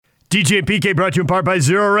DJ and PK brought to you in part by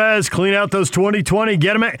Zero Res. Clean out those 2020.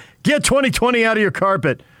 Get 2020 out of your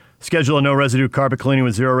carpet. Schedule a no-residue carpet cleaning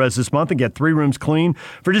with Zero Res this month and get 3 rooms clean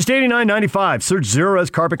for just $89.95. Search Zero Res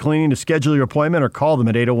Carpet Cleaning to schedule your appointment or call them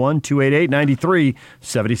at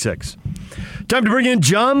 801-288-9376. Time to bring in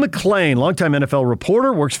John McClain, longtime NFL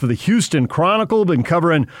reporter, works for the Houston Chronicle, been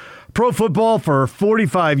covering pro football for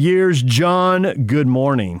 45 years. John, good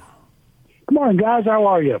morning. Good morning, guys. How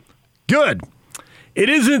are you? Good. It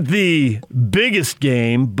isn't the biggest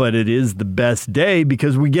game, but it is the best day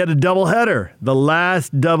because we get a doubleheader. The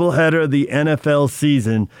last doubleheader of the NFL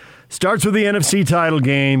season starts with the NFC title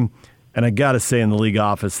game, and I got to say in the league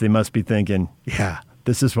office, they must be thinking, yeah,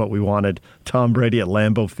 this is what we wanted. Tom Brady at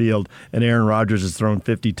Lambeau Field, and Aaron Rodgers has thrown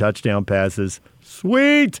 50 touchdown passes.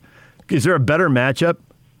 Sweet! Is there a better matchup?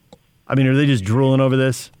 I mean, are they just drooling over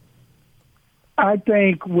this? I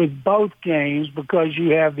think with both games, because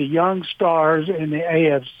you have the young stars in the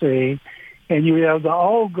AFC and you have the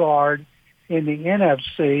old guard in the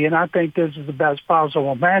NFC, and I think this is the best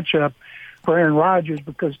possible matchup for Aaron Rodgers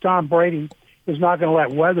because Tom Brady is not going to let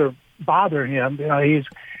weather bother him. You know,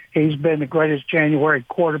 he's been the greatest January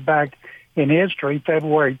quarterback in history,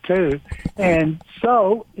 February 2, and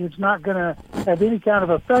so it's not going to have any kind of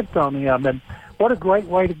effect on him. And what a great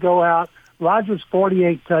way to go out. Rodgers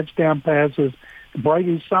 48 touchdown passes.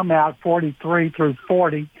 Brady somehow 43 through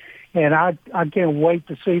 40, and I can't wait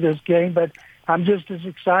to see this game. But I'm just as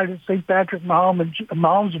excited to see Patrick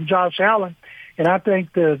Mahomes and Josh Allen. And I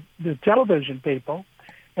think the television people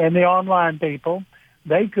and the online people,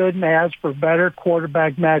 they couldn't ask for better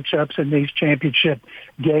quarterback matchups in these championship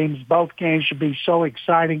games. Both games should be so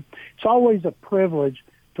exciting. It's always a privilege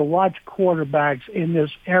to watch quarterbacks in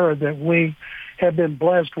this era that we have been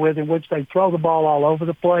blessed with, in which they throw the ball all over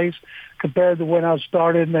the place compared to when I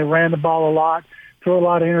started and they ran the ball a lot, threw a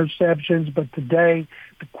lot of interceptions. But today,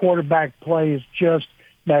 the quarterback play is just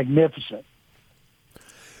magnificent.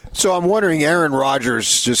 So I'm wondering, Aaron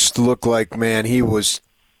Rodgers just looked like, man, he was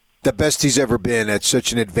the best he's ever been at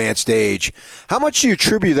such an advanced age. How much do you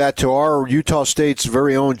attribute that to our Utah State's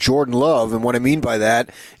very own Jordan Love? And what I mean by that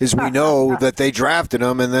is we know that they drafted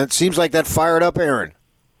him, and that seems like that fired up Aaron.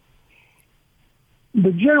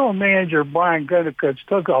 The general manager, Brian Gutekunst,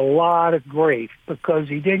 took a lot of grief because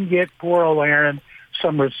he didn't get poor old Aaron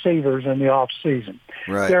some receivers in the offseason.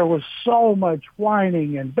 Right. There was so much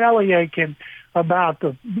whining and belly aching about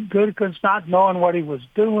the Gutekunst not knowing what he was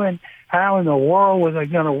doing. How in the world was they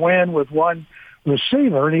going to win with one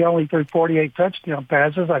receiver? And he only threw 48 touchdown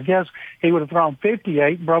passes. I guess he would have thrown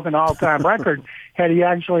 58 and broken the all-time record had he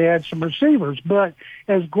actually had some receivers. But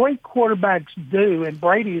as great quarterbacks do, and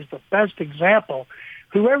Brady is the best example,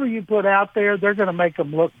 whoever you put out there, they're going to make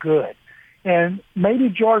them look good. And maybe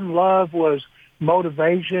Jordan Love was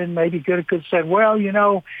motivation. Maybe Gutekunst said, well, you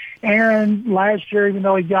know, Aaron last year, even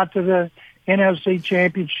though he got to the NFC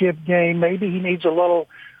Championship game, maybe he needs a little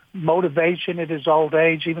motivation at his old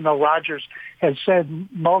age, even though Rodgers has said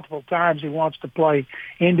multiple times he wants to play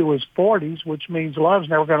into his 40s, which means Love's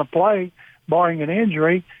never going to play, barring an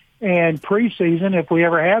injury, and preseason, if we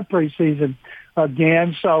ever have preseason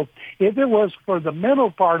again. So if it was for the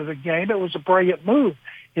middle part of the game, it was a brilliant move.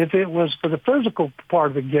 If it was for the physical part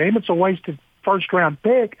of the game, it's a wasted first-round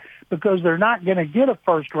pick because they're not going to get a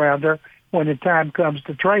first-rounder when the time comes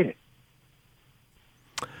to trade it.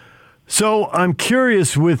 So I'm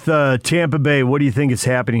curious with Tampa Bay, what do you think is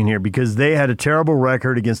happening here? Because they had a terrible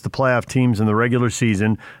record against the playoff teams in the regular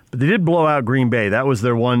season, but they did blow out Green Bay. That was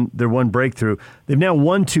their one breakthrough. They've now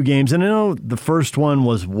won 2 games, and I know the first one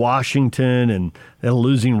was Washington, and they had a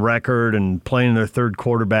losing record and playing their third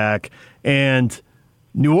quarterback. And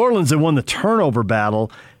New Orleans, they won the turnover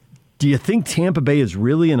battle. Do you think Tampa Bay is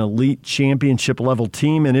really an elite championship-level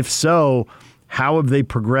team? And if so, how have they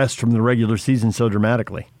progressed from the regular season so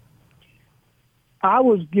dramatically? I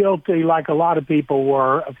was guilty, like a lot of people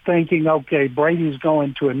were, of thinking, okay, Brady's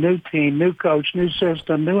going to a new team, new coach, new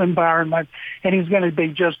system, new environment, and he's going to be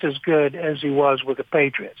just as good as he was with the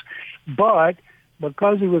Patriots. But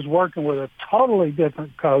because he was working with a totally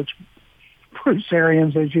different coach, Bruce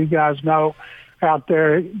Arians, as you guys know out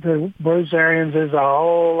there, Bruce Arians is a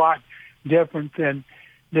whole lot different than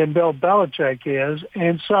Bill Belichick is.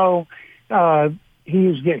 And so he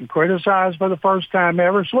was getting criticized for the first time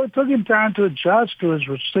ever. So it took him time to adjust to his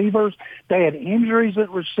receivers. They had injuries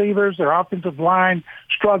at receivers. Their offensive line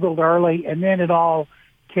struggled early, and then it all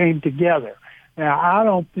came together. Now, I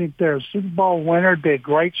don't think they're a Super Bowl winner. It'd be a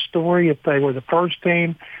great story if they were the first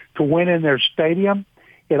team to win in their stadium.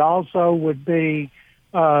 It also would be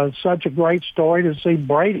such a great story to see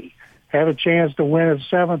Brady have a chance to win his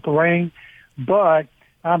 7th ring. But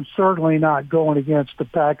I'm certainly not going against the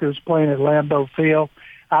Packers playing at Lambeau Field.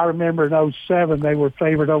 I remember in 2007 they were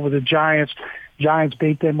favored over the Giants. Giants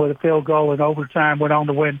beat them with a field goal in overtime, went on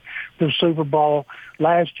to win the Super Bowl.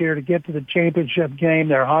 Last year to get to the championship game,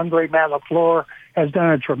 they're hungry. Matt LaFleur has done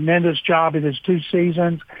a tremendous job in his 2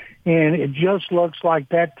 seasons, and it just looks like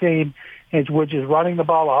that team, which is running the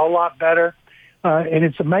ball a whole lot better. And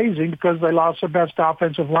it's amazing because they lost their best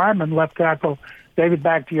offensive lineman, left tackle David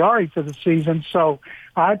Bakhtiari, for the season. So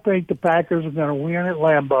I think the Packers are going to win at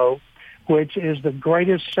Lambeau, which is the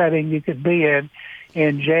greatest setting you could be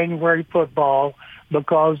in January football,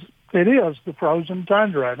 because it is the frozen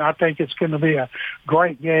tundra. And I think it's going to be a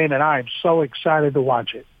great game, and I am so excited to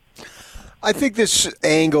watch it. I think this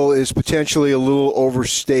angle is potentially a little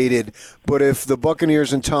overstated, but if the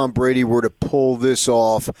Buccaneers and Tom Brady were to pull this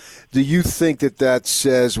off, do you think that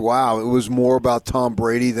says, wow, it was more about Tom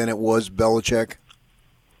Brady than it was Belichick?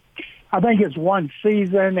 I think it's one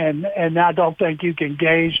season, and I don't think you can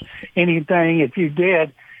gauge anything. If you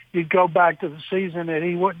did, you'd go back to the season that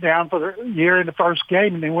he went down for the year in the first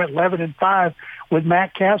game, and they went 11-5 with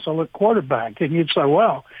Matt Castle at quarterback. And you'd say,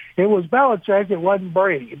 well, it was Belichick, it wasn't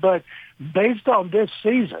Brady. But based on this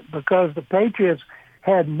season, because the Patriots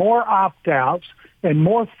had more opt-outs and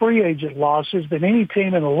more free agent losses than any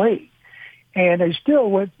team in the league, and they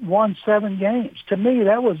still won 7 games. To me,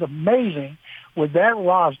 that was amazing with that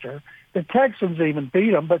roster. The Texans even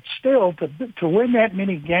beat them, but still, to win that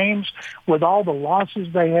many games with all the losses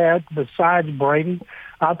they had besides Brady,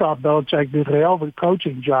 I thought Belichick did a hell of a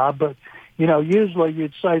coaching job. But, usually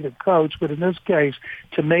you'd say the coach, but in this case,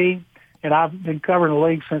 to me, and I've been covering the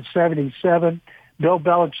league since 1977, Bill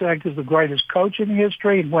Belichick is the greatest coach in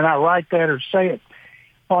history. And when I write that or say it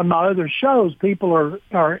on my other shows, people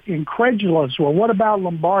are incredulous. Well, what about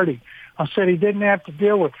Lombardi? I said he didn't have to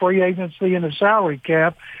deal with free agency and the salary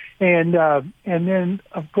cap. And then,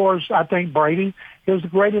 of course, I think Brady is the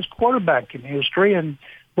greatest quarterback in history. And,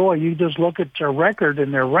 boy, you just look at their record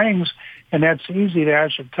and their rings, and that's easy to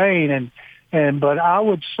ascertain. But I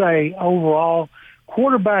would say overall,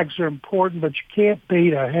 quarterbacks are important, but you can't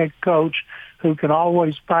beat a head coach who can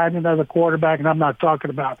always find another quarterback. And I'm not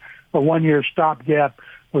talking about a one-year stopgap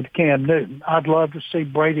with Cam Newton. I'd love to see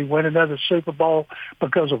Brady win another Super Bowl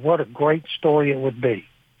because of what a great story it would be.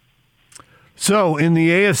 So, in the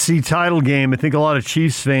AFC title game, I think a lot of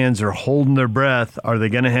Chiefs fans are holding their breath. Are they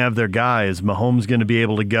going to have their guy? Is Mahomes going to be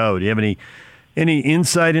able to go? Do you have any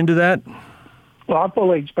insight into that? Well, I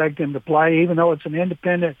fully expect him to play, even though it's an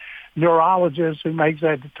independent neurologist who makes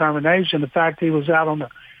that determination. The fact he was out on the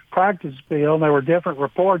practice field, there were different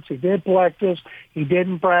reports. He did practice. He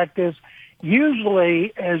didn't practice.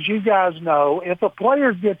 Usually, as you guys know, if a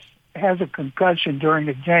player has a concussion during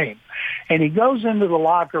the game, and he goes into the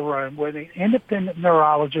locker room where the independent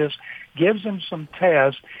neurologist gives him some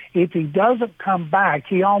tests, if he doesn't come back,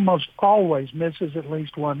 he almost always misses at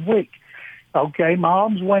least 1 week. Okay,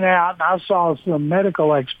 Mahomes went out, and I saw some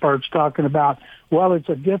medical experts talking about, well, it's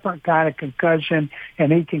a different kind of concussion,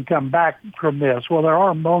 and he can come back from this. Well, there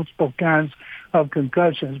are multiple kinds of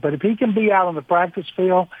concussions, but if he can be out on the practice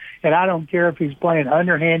field, and I don't care if he's playing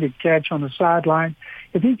underhanded catch on the sideline,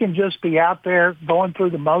 if he can just be out there going through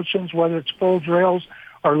the motions, whether it's full drills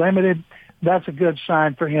or limited, that's a good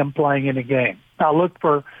sign for him playing in the game. I look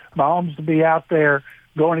for Mahomes to be out there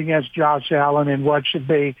going against Josh Allen in what should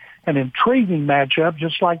be an intriguing matchup,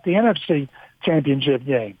 just like the NFC Championship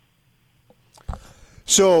game.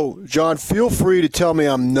 So, John, feel free to tell me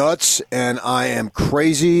I'm nuts and I am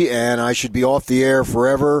crazy and I should be off the air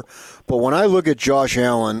forever. But when I look at Josh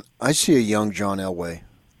Allen, I see a young John Elway.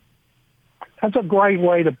 That's a great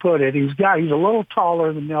way to put it. He's a little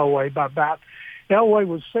taller than Elway by about. Elway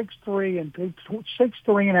was 6'3" and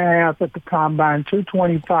 6'3.5" at the combine,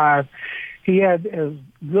 225. He had as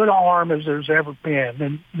good an arm as there's ever been.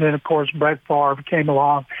 And then, of course, Brett Favre came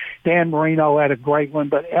along. Dan Marino had a great one.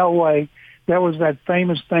 But Elway, there was that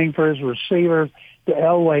famous thing for his receivers, the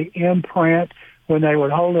Elway imprint, when they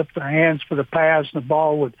would hold up their hands for the pass and the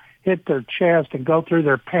ball would hit their chest and go through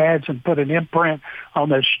their pads and put an imprint on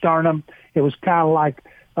their sternum. It was kind of like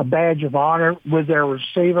a badge of honor with their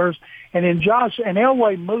receivers. And then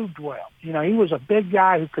Elway moved well. He was a big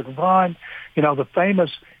guy who could run. The famous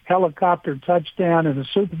helicopter touchdown in the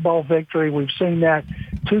Super Bowl victory, we've seen that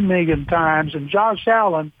 2 million times. And Josh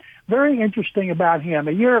Allen, very interesting about him.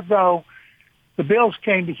 A year ago, the Bills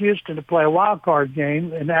came to Houston to play a wild card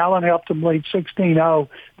game, and Allen helped them lead 16-0.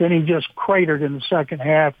 Then he just cratered in the second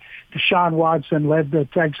half. Deshaun Watson led the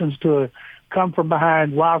Texans to a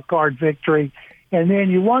come-from-behind wild card victory. And then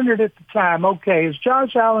you wondered at the time, okay, is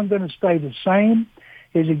Josh Allen going to stay the same?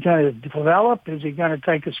 Is he going to develop? Is he going to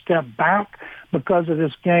take a step back because of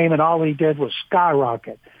this game? And all he did was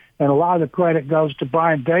skyrocket. And a lot of the credit goes to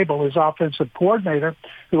Brian Dable, his offensive coordinator,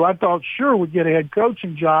 who I thought sure would get a head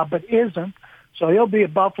coaching job, but isn't. So he'll be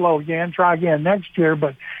at Buffalo again, try again next year.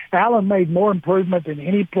 But Allen made more improvement than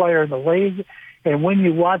any player in the league. And when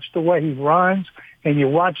you watch the way he runs and you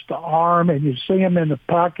watch the arm and you see him in the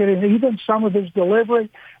pocket and even some of his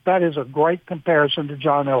delivery, that is a great comparison to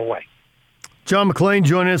John Elway. John McClain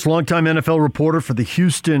joining us, longtime NFL reporter for the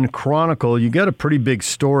Houston Chronicle. You got a pretty big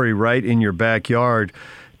story right in your backyard.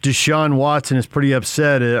 Deshaun Watson is pretty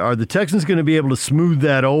upset. Are the Texans going to be able to smooth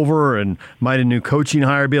that over, and might a new coaching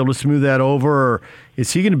hire be able to smooth that over, or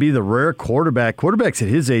is he going to be the rare quarterbacks at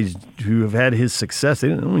his age who have had his success? They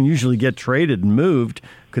don't usually get traded and moved.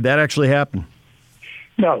 Could that actually happen?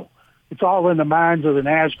 No. It's all in the minds of the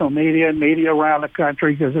national media and media around the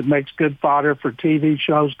country because it makes good fodder for TV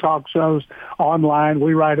shows, talk shows, online.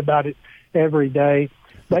 We write about it every day.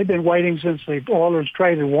 They've been waiting since the Oilers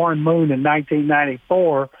traded Warren Moon in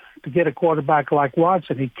 1994 to get a quarterback like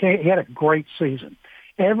Watson. He had a great season.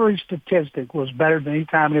 Every statistic was better than any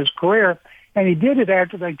time in his career, and he did it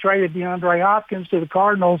after they traded DeAndre Hopkins to the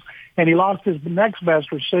Cardinals, and he lost his next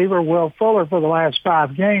best receiver, Will Fuller, for the last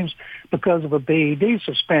 5 games because of a BED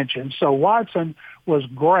suspension. So Watson was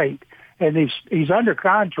great. And he's under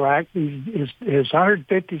contract. His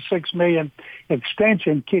 $156 million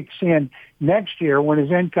extension kicks in next year when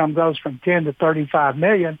his income goes from $10 to $35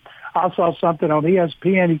 million. I saw something on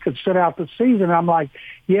ESPN. He could sit out the season. I'm like,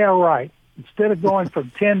 yeah, right. Instead of going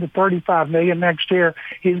from $10 to $35 million next year,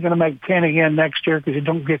 he's going to make $10 again next year because you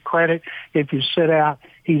don't get credit if you sit out.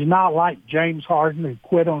 He's not like James Harden, who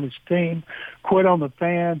quit on his team, quit on the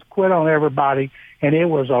fans, quit on everybody, and it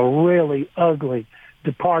was a really ugly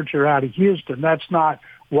departure out of Houston. That's not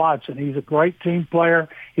Watson. He's a great team player.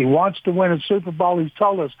 He wants to win a Super Bowl. He's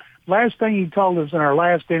told us, last thing he told us in our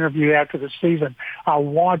last interview after the season, I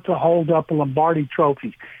want to hold up a Lombardi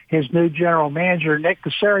trophy. His new general manager, Nick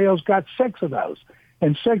Caserio's got 6 of those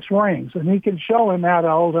and 6 rings, and he can show him how to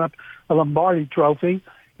hold up a Lombardi trophy.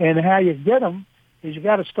 And how you get them is you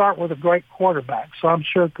got to start with a great quarterback. So I'm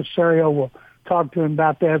sure Caserio will talk to him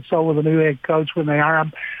about that. So will the new head coach when they hire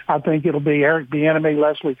him. I think it'll be Eric Bieniemy,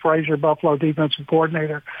 Leslie Frazier, Buffalo defensive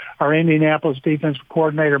coordinator, or Indianapolis defensive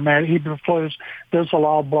coordinator, Matt Eberflus. This will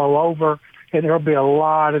all blow over, and there'll be a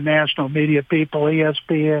lot of national media people,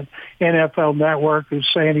 ESPN, NFL Network, who's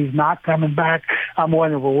saying he's not coming back. I'm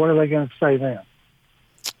wondering, well, what are they going to say then?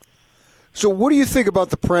 So what do you think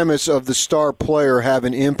about the premise of the star player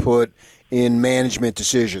having input in management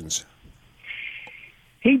decisions?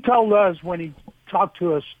 He told us when he talked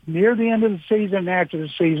to us near the end of the season and after the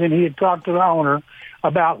season, he had talked to the owner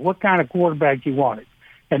about what kind of quarterback he wanted.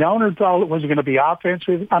 And the owner told it was going to be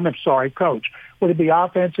offensive. Coach. Would it be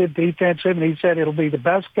offensive, defensive? And he said it'll be the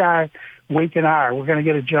best guy we can hire. We're going to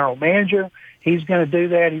get a general manager. He's going to do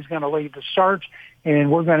that. He's going to lead the search.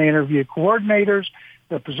 And we're going to interview coordinators,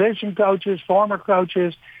 the position coaches, former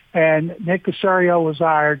coaches. And Nick Caserio was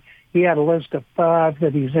hired. He had a list of 5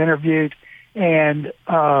 that he's interviewed. And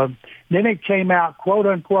then it came out, quote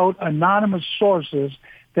unquote, anonymous sources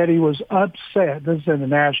that he was upset. This is in the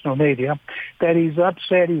national media, that he's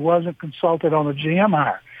upset he wasn't consulted on the GM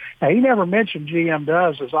hire. Now, he never mentioned GM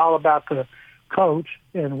does. It's all about the coach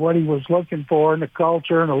and what he was looking for and the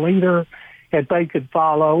culture and the leader that they could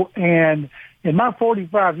follow. And in my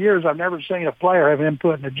 45 years, I've never seen a player have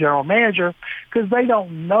input in the general manager because they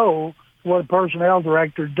don't know what a personnel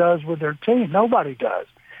director does with their team. Nobody does.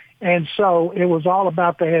 And so it was all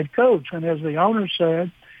about the head coach. And as the owner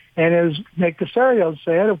said, and as Nick Caserio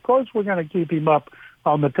said, of course we're going to keep him up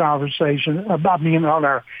on the conversation about being on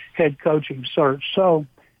our head coaching search. So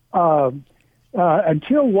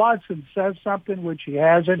until Watson says something, which he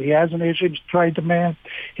hasn't issued a trade demand.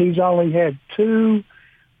 He's only had 2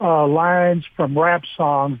 lines from rap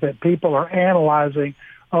songs that people are analyzing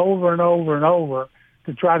over and over and over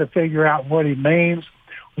to try to figure out what he means.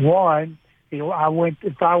 One,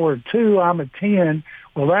 if I were 2, I'm a 10.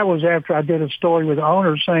 Well, that was after I did a story with the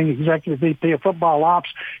owner saying Executive VP of Football Ops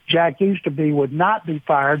Jack Easterby would not be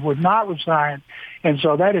fired, would not resign. And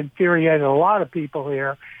so that infuriated a lot of people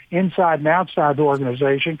here, inside and outside the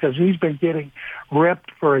organization, because he's been getting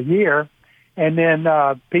ripped for a year. And then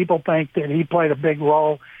people think that he played a big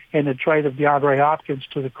role in the trade of DeAndre Hopkins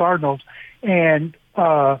to the Cardinals. And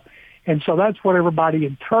so that's what everybody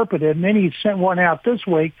interpreted. And then he sent one out this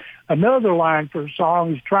week, another line for a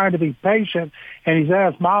song. He's trying to be patient, and he's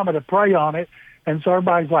asked Mama to pray on it. And so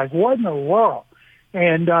everybody's like, what in the world?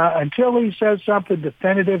 And until he says something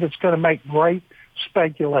definitive, it's going to make great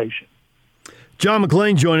speculation. John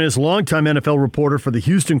McClain joining us, longtime NFL reporter for the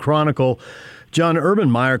Houston Chronicle. John, Urban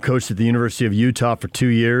Meyer coached at the University of Utah for 2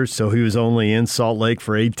 years, so he was only in Salt Lake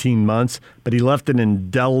for 18 months, but he left an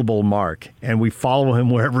indelible mark, and we follow him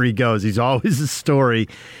wherever he goes. He's always a story.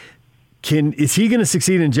 Is he going to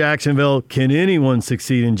succeed in Jacksonville? Can anyone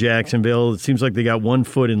succeed in Jacksonville? It seems like they got 1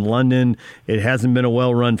 foot in London. It hasn't been a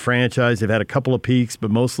well-run franchise. They've had a couple of peaks, but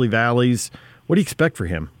mostly valleys. What do you expect for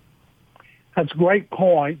him? That's a great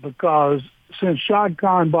point because since Shad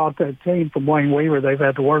Khan bought that team from Wayne Weaver, they've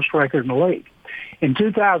had the worst record in the league. In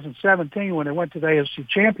 2017, when they went to the AFC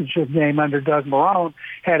Championship game under Doug Marrone,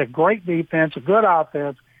 had a great defense, a good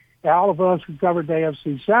offense. All of us who covered the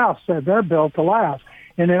AFC South said they're built to last.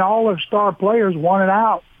 And then all their star players wanted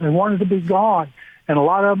out. They wanted to be gone, and a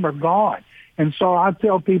lot of them are gone. And so I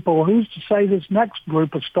tell people, who's to say this next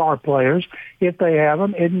group of star players, if they have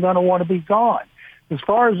them, isn't going to want to be gone? As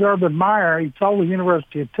far as Urban Meyer, he told the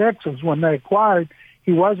University of Texas when they acquired,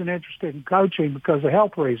 he wasn't interested in coaching because of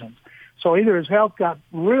health reasons. So either his health got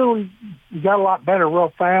a lot better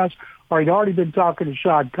real fast, or he'd already been talking to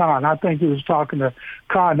Shad Khan. I think he was talking to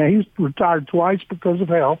Khan. Now, he's retired twice because of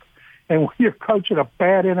health, and when you're coaching a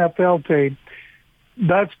bad NFL team,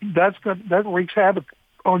 that wreaks havoc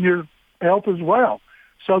on your health as well.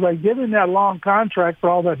 So they give him that long contract for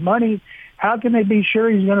all that money. How can they be sure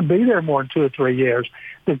he's going to be there more than 2 or 3 years?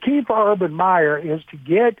 The key for Urban Meyer is to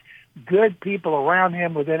get good people around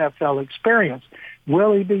him with NFL experience.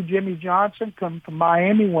 Will he be Jimmy Johnson, come from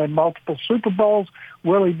Miami, win multiple Super Bowls?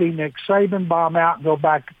 Will he be Nick Saban, bomb out and go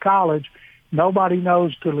back to college? Nobody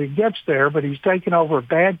knows till he gets there, but he's taken over a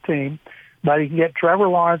bad team. But he can get Trevor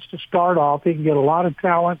Lawrence to start off. He can get a lot of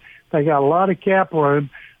talent. They got a lot of cap room.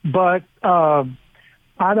 But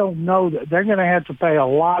I don't know that they're going to have to pay a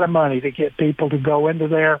lot of money to get people to go into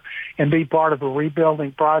there and be part of a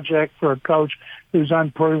rebuilding project for a coach who's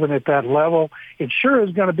unproven at that level. It sure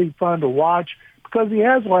is going to be fun to watch because he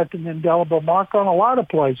has left an indelible mark on a lot of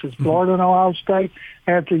places, Florida and Ohio State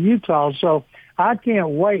after Utah. So I can't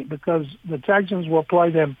wait because the Texans will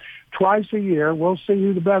play them twice a year. We'll see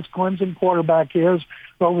who the best Clemson quarterback is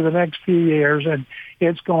over the next few years, and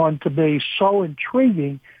it's going to be so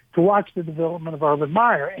intriguing to watch the development of Urban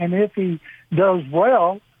Meyer. And if he does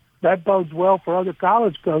well, that bodes well for other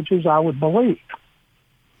college coaches, I would believe.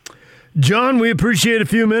 John, we appreciate a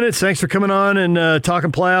few minutes. Thanks for coming on and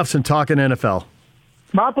talking playoffs and talking NFL.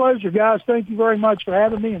 My pleasure, guys. Thank you very much for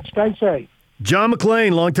having me, and stay safe. John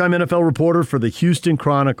McClain, longtime NFL reporter for the Houston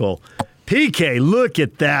Chronicle. PK, look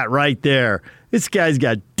at that right there. This guy's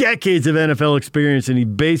got decades of NFL experience, and he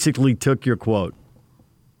basically took your quote.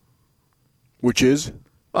 Which is?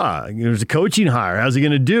 There's a coaching hire. How's he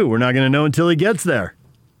going to do? We're not going to know until he gets there.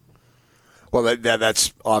 Well,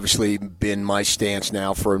 that's obviously been my stance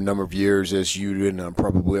now for a number of years, as you and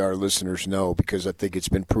probably our listeners know, because I think it's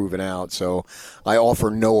been proven out. So I offer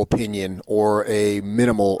no opinion or a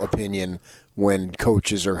minimal opinion when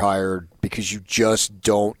coaches are hired because you just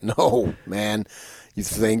don't know, man. You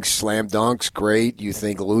think slam dunks, great. You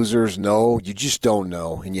think losers, no. You just don't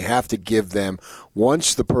know. And you have to give them,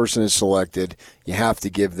 once the person is selected, you have to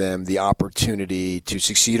give them the opportunity to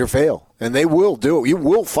succeed or fail. And they will do it. You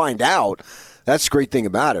will find out. That's the great thing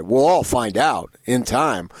about it. We'll all find out in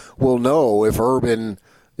time. We'll know if Urban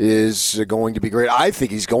is going to be great. I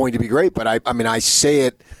think he's going to be great, but I say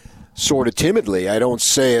it sort of timidly. I don't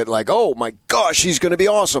say it like, oh, my gosh, he's going to be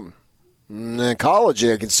awesome. In college,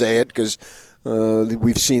 I can say it because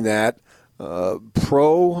we've seen that.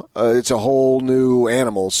 Pro, it's a whole new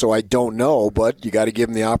animal, so I don't know, but you got to give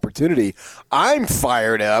him the opportunity. I'm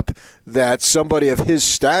fired up that somebody of his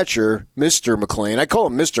stature, Mr. McClain, I call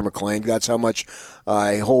him Mr. McClain, that's how much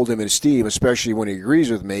I hold him in esteem, especially when he agrees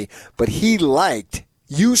with me, but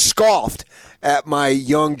you scoffed at my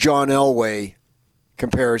young John Elway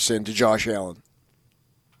comparison to Josh Allen.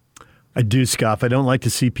 I do scoff. I don't like to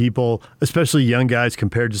see people, especially young guys,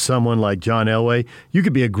 compared to someone like John Elway. You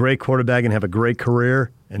could be a great quarterback and have a great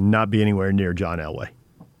career and not be anywhere near John Elway.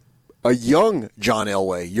 A young John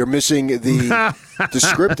Elway. You're missing the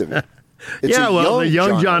descriptive. The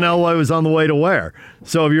young John Elway was on the way to where?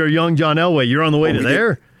 So if you're a young John Elway, you're on the way to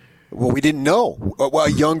there? We didn't know. Well,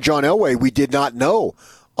 young John Elway, we did not know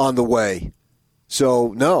on the way.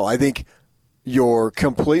 So, no, I think you're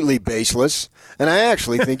completely baseless, and I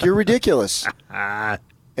actually think you're ridiculous.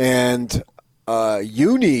 And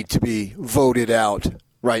you need to be voted out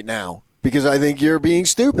right now because I think you're being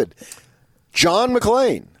stupid. John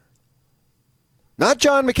McClain. Not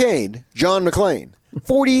John McCain, John McClain.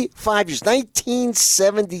 45 years,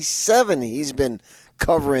 1977 he's been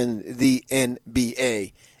covering the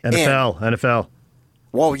NBA. NFL.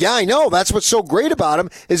 Well, yeah, I know. That's what's so great about him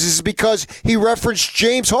is because he referenced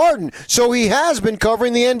James Harden. So he has been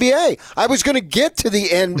covering the NBA. I was going to get to the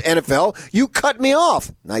NFL. You cut me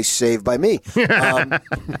off. Nice save by me.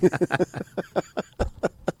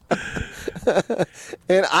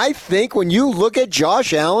 And I think when you look at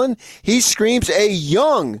Josh Allen, he screams a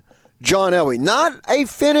young John Elway, not a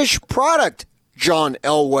finished product John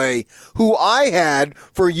Elway, who I had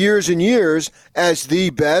for years and years as the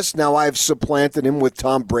best. Now I've supplanted him with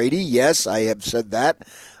Tom Brady. Yes, I have said that,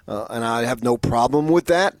 and I have no problem with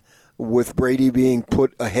that, with Brady being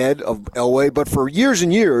put ahead of Elway. But for years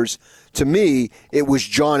and years, to me, it was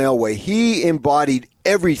John Elway. He embodied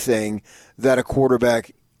everything that a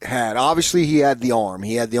quarterback had. Obviously, he had the arm.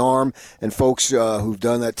 He had the arm, and folks who've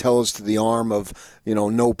done that tell us to the arm of,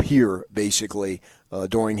 no peer, basically,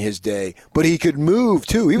 during his day. But he could move,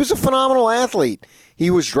 too. He was a phenomenal athlete. He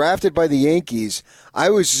was drafted by the Yankees. I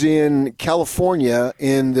was in California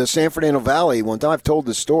in the San Fernando Valley one time. I've told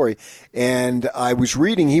this story. And I was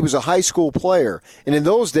reading he was a high school player. And in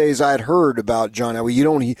those days, I had heard about John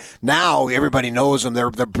Elway. Now everybody knows him. Their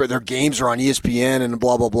games are on ESPN and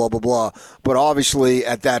blah, blah, blah, blah, blah. But obviously,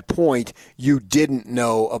 at that point, you didn't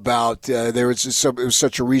know about it was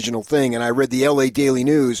such a regional thing. And I read the LA Daily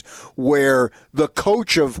News where the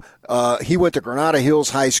coach of he went to Granada Hills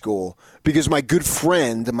High School because my good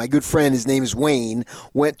friend, his name is Wayne,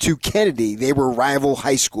 went to Kennedy. They were rival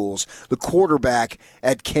high schools. The quarterback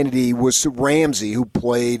at Kennedy was Ramsey, who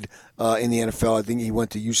played in the NFL. I think he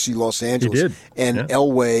went to UC Los Angeles. He did. And yeah.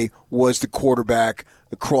 Elway was the quarterback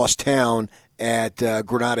across town at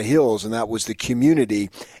Granada Hills, and that was the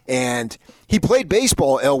community. And he played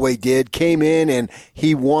baseball, Elway did, came in, and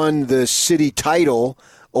he won the city title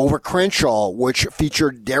over Crenshaw, which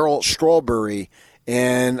featured Darryl Strawberry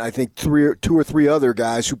and I think two or three other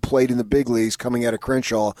guys who played in the big leagues coming out of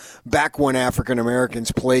Crenshaw back when African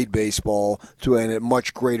Americans played baseball to a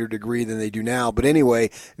much greater degree than they do now. But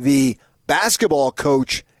anyway, the basketball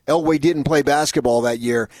coach, Elway didn't play basketball that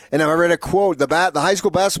year, and I read a quote, the high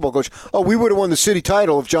school basketball coach, we would have won the city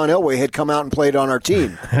title if John Elway had come out and played on our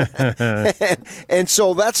team. and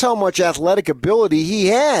so that's how much athletic ability he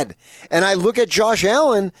had. And I look at Josh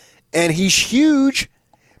Allen, and he's huge,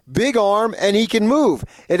 big arm, and he can move.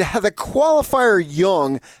 The qualifier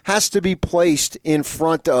young has to be placed in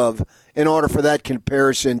front of in order for that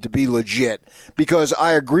comparison to be legit. Because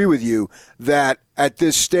I agree with you that at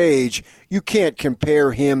this stage, you can't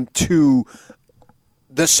compare him to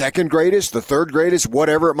the second greatest, the third greatest,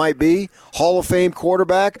 whatever it might be, Hall of Fame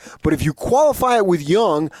quarterback. But if you qualify it with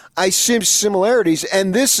young, I see similarities.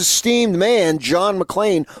 And this esteemed man, John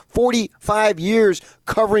McClain, 45 years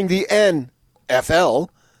covering the NFL,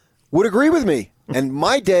 would agree with me. And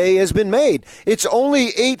my day has been made. It's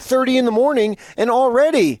only 8:30 in the morning, and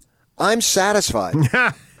already I'm satisfied.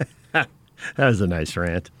 That was a nice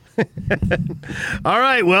rant. All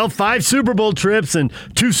right, well, 5 Super Bowl trips and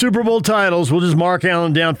 2 Super Bowl titles. We'll just mark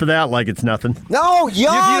Allen down for that like it's nothing. No,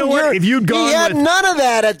 young. You know what? If you'd gone he had none of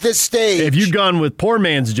that at this stage. If you'd gone with poor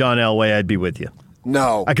man's John Elway, I'd be with you.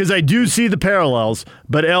 No. Because I do see the parallels,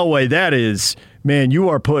 but Elway, that is, man, you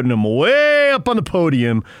are putting him way up on the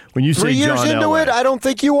podium when you say John Elway. 3 years into it, I don't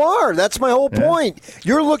think you are. That's my whole point.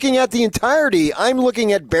 You're looking at the entirety. I'm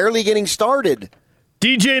looking at barely getting started.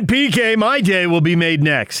 DJ and PK, my day will be made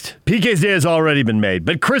next. PK's day has already been made,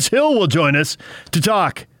 but Chris Hill will join us to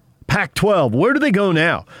talk Pac-12. Where do they go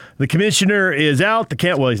now? The commissioner is out.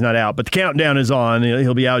 He's not out, but the countdown is on.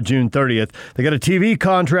 He'll be out June 30th. They got a TV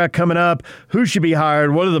contract coming up. Who should be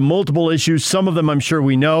hired? What are the multiple issues? Some of them I'm sure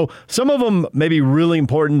we know. Some of them may be really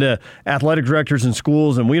important to athletic directors and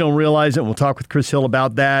schools, and we don't realize it. We'll talk with Chris Hill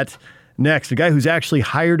about that next. The guy who's actually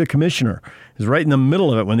hired a commissioner is right in the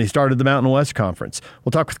middle of it when they started the Mountain West Conference.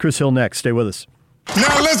 We'll talk with Chris Hill next. Stay with us.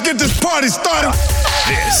 Now let's get this party started.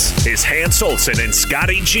 This is Hans Olsen and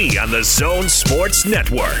Scotty G on the Zone Sports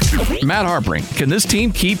Network. Matt Harpring, can this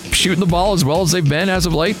team keep shooting the ball as well as they've been as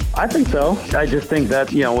of late? I think so. I just think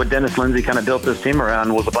that, what Dennis Lindsey kind of built this team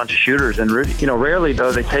around was a bunch of shooters. And, rarely,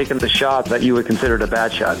 though, they've taken the shot that you would consider a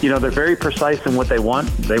bad shot. They're very precise in what they want.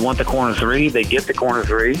 They want the corner three. They get the corner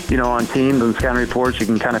three. On teams and scouting reports, you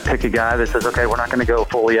can kind of pick a guy that says, okay, we're not going to go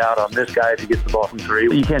fully out on this guy if he gets the ball from three.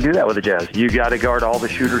 But you can't do that with the Jazz. You got to guard all the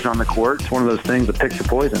shooters on the court. It's one of those things that picks your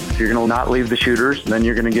poison. If you're going to not leave the shooters, then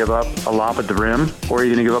you're going to give up a lob at the rim, or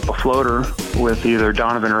you're going to give up a floater with either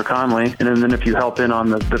Donovan or Conley. And then if you help in on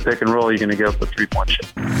the pick and roll, you're going to give up a three-point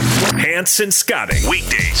shot. Hans and Scotty,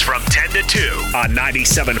 weekdays from 10 to 2 on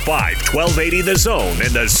 97.5, 1280 The Zone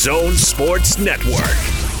and the Zone Sports Network.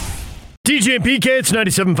 DJ and PK, it's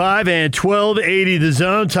 97.5 and 1280 The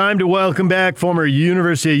Zone. Time to welcome back former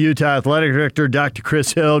University of Utah Athletic Director Dr.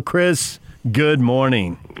 Chris Hill. Chris, good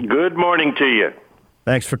morning. Good morning to you.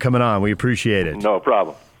 Thanks for coming on. We appreciate it. No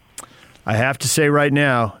problem. I have to say right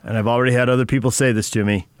now, and I've already had other people say this to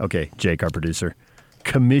me. Okay, Jake, our producer.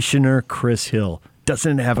 Commissioner Chris Hill.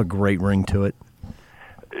 Doesn't it have a great ring to it?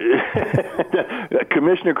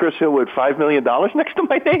 Commissioner Chris Hill with $5 million next to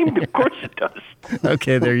my name? Of course it does.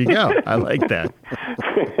 Okay, there you go. I like that.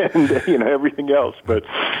 And, everything else. But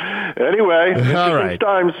anyway, all right.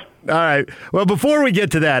 Times. All right. Well, before we get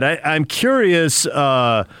to that, I'm curious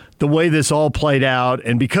the way this all played out,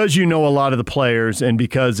 and because you know a lot of the players and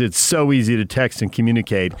because it's so easy to text and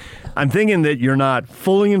communicate, I'm thinking that you're not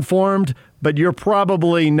fully informed, but you're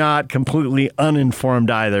probably not completely uninformed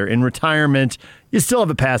either. In retirement, you still have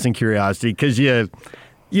a passing curiosity because you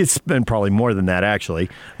spend probably more than that, actually,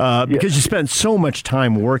 because you spent so much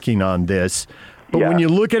time working on this. But when you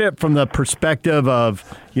look at it from the perspective of,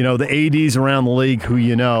 the ADs around the league who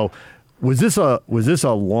was this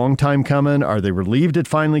a long time coming? Are they relieved it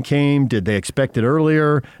finally came? Did they expect it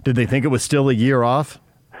earlier? Did they think it was still a year off?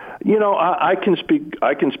 I can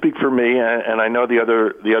speak for me, and I know the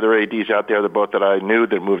other ADs out there, both that I knew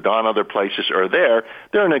that moved on other places or they're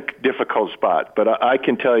in a difficult spot. But I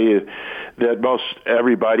can tell you that most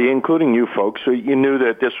everybody, including you folks, you knew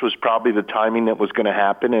that this was probably the timing that was going to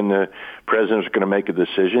happen, and the president was going to make a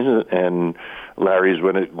decision, and Larry's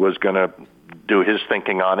was going to do his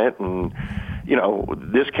thinking on it, and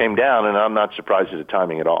this came down, and I'm not surprised at the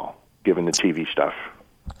timing at all, given the TV stuff.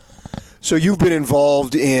 So you've been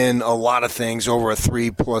involved in a lot of things over a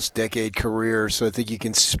 3+ decade career, so I think you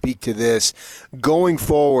can speak to this. Going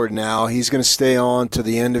forward now, he's going to stay on to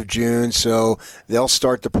the end of June, so they'll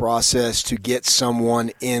start the process to get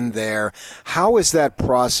someone in there. How is that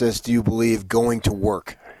process, do you believe, going to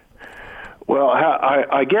work? Well,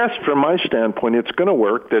 I guess from my standpoint, it's going to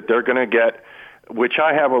work that they're going to get, which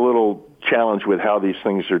I have a little challenge with how these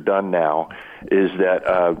things are done now, is that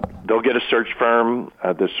they'll get a search firm.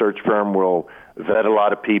 The search firm will vet a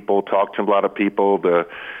lot of people, talk to a lot of people.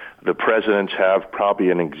 The presidents have probably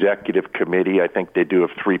an executive committee. I think they do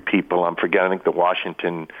have 3 people. I'm forgetting. I think the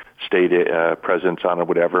Washington State president's on it,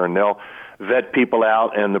 whatever. And they'll vet people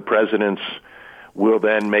out, and the presidents will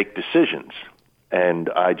then make decisions. And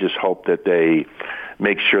I just hope that they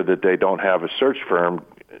make sure that they don't have a search firm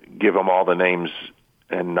give them all the names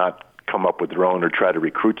and not come up with their own or try to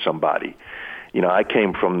recruit somebody. I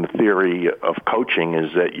came from the theory of coaching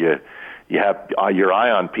is that you have your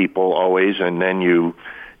eye on people always, and then you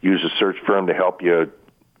use a search firm to help you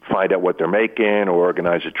find out what they're making or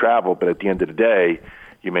organize a travel. But at the end of the day,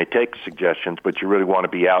 you may take suggestions, but you really want to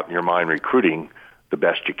be out in your mind recruiting the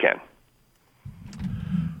best you can.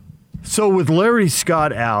 So with Larry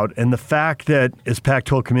Scott out and the fact that as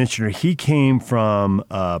Pac-12 commissioner, he came from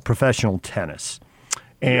professional tennis.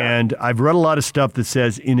 And I've read a lot of stuff that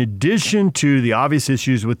says in addition to the obvious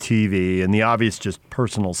issues with TV and the obvious just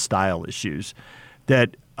personal style issues,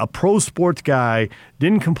 that a pro sports guy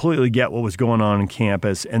didn't completely get what was going on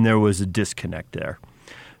campus and there was a disconnect there.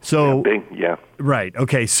 So, right.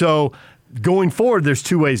 Okay. So going forward, there's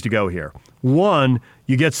 2 ways to go here. One,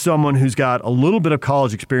 you get someone who's got a little bit of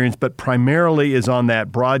college experience, but primarily is on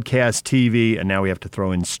that broadcast TV, and now we have to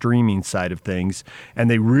throw in streaming side of things, and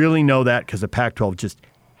they really know that because the Pac-12 just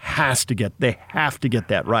have to get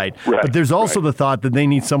that right. But there's also the thought that they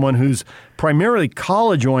need someone who's primarily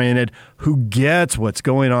college-oriented who gets what's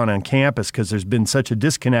going on campus because there's been such a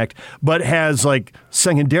disconnect, but has,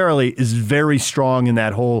 secondarily, is very strong in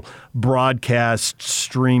that whole broadcast,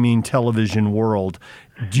 streaming, television world.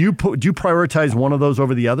 Do you prioritize one of those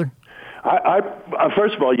over the other? I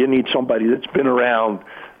first of all, you need somebody that's been around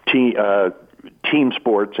team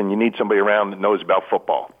sports, and you need somebody around that knows about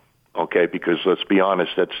football. Okay, because let's be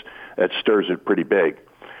honest, that stirs it pretty big.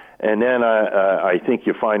 And then I think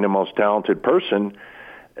you find the most talented person.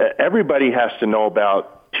 Everybody has to know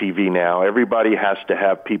about TV now. Everybody has to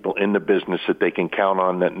have people in the business that they can count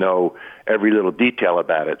on that know every little detail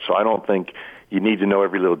about it. So I don't think you need to know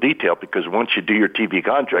every little detail, because once you do your TV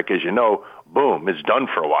contract, as you know, boom, it's done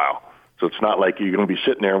for a while. So it's not like you're going to be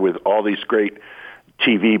sitting there with all these great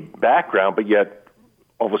TV background, but yet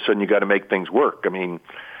all of a sudden you got to make things work.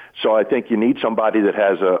 So I think you need somebody that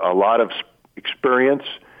has a lot of experience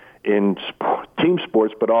in team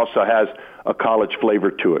sports, but also has a college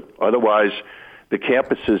flavor to it. Otherwise, the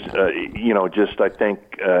campuses, I think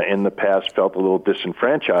in the past felt a little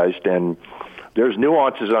disenfranchised, and there's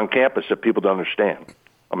nuances on campus that people don't understand.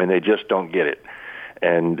 They just don't get it.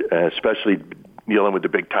 And especially dealing with the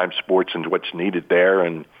big-time sports and what's needed there.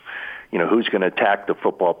 And, who's going to attack the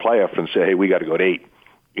football playoff and say, hey, we got to go to 8?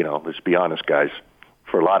 Let's be honest, guys.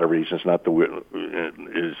 For a lot of reasons, not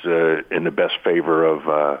is in the best favor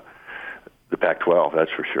of the Pac-12.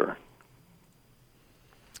 That's for sure.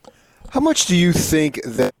 How much do you think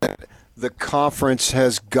that the conference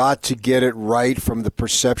has got to get it right from the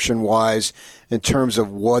perception-wise in terms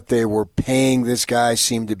of what they were paying? This guy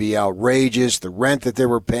seemed to be outrageous, the rent that they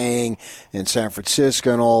were paying in San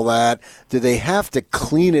Francisco and all that. Do they have to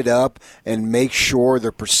clean it up and make sure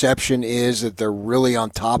the perception is that they're really on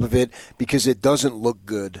top of it, because it doesn't look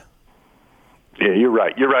good? Yeah, you're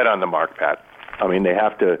right. You're right on the mark, Pat. I mean, they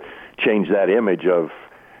have to change that image of,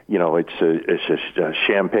 it's a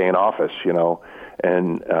champagne office,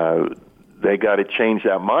 and they got to change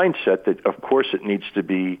that mindset that, of course, it needs to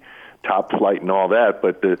be top flight and all that,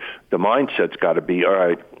 but the mindset's got to be, all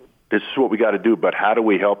right, this is what we got to do, but how do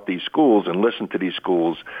we help these schools and listen to these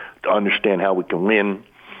schools to understand how we can win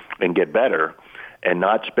and get better and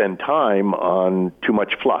not spend time on too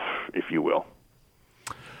much fluff, if you will.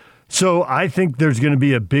 So I think there's going to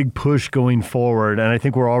be a big push going forward, and I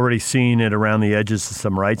think we're already seeing it around the edges of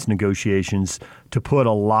some rights negotiations to put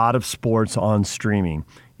a lot of sports on streaming.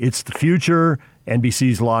 It's the future.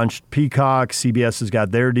 NBC's launched Peacock. CBS has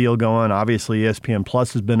got their deal going. Obviously, ESPN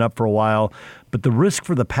Plus has been up for a while. But the risk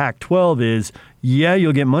for the Pac-12 is,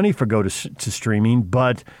 you'll get money for go to streaming,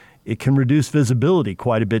 but it can reduce visibility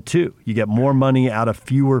quite a bit too. You get more money out of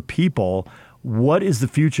fewer people. What is the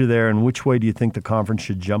future there, and which way do you think the conference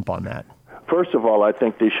should jump on that? First of all, I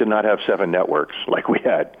think they should not have 7 networks like we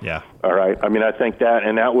had. Yeah. All right. I mean, I think that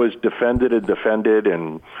was defended,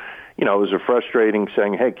 and it was a frustrating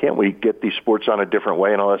saying, hey, can't we get these sports on a different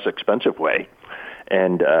way and a less expensive way?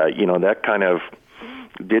 And, that kind of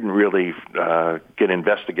didn't really get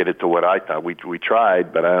investigated to what I thought. We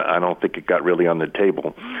tried, but I don't think it got really on the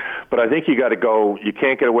table. But I think you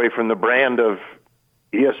can't get away from the brand of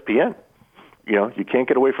ESPN. You can't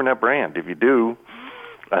get away from that brand. If you do,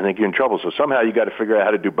 I think you're in trouble. So somehow you got to figure out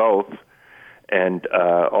how to do both, and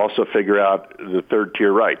also figure out the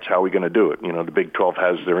third-tier rights. How are we going to do it? The Big 12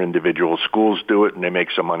 has their individual schools do it, and they make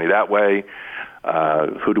some money that way.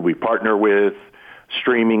 Who do we partner with?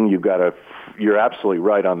 Streaming, you're absolutely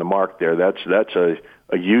right on the mark there. That's a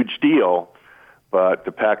huge deal, but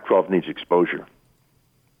the Pac-12 needs exposure.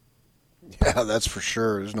 Yeah, that's for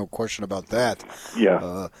sure. There's no question about that.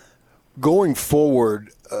 Yeah. Going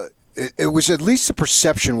forward, it was at least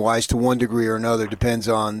perception-wise to one degree or another, depends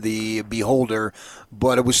on the beholder,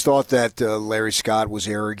 but it was thought that Larry Scott was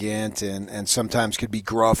arrogant and sometimes could be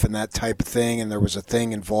gruff and that type of thing, and there was a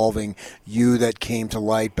thing involving you that came to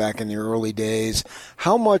light back in the early days.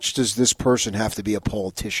 How much does this person have to be a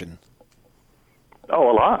politician?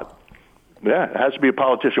 Oh, a lot. Yeah, it has to be a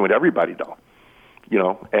politician with everybody, though.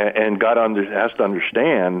 And God has to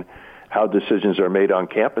understand how decisions are made on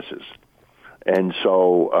campuses. And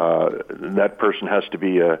so that person has to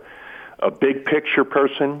be a big picture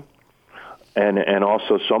person and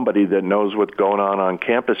also somebody that knows what's going on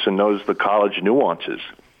campus and knows the college nuances.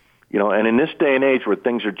 And in this day and age where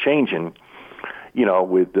things are changing,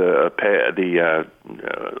 with the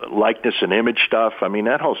likeness and image stuff, I mean,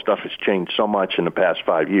 that whole stuff has changed so much in the past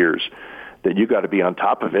 5 years that you got to be on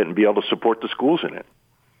top of it and be able to support the schools in it.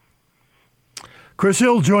 Chris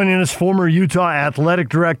Hill joining us, former Utah athletic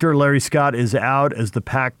director. Larry Scott is out as the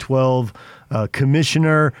Pac-12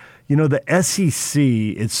 commissioner. The SEC,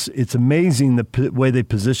 it's amazing the way they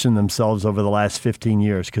position themselves over the last 15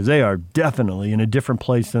 years, because they are definitely in a different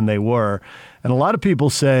place than they were. And a lot of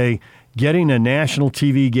people say getting a national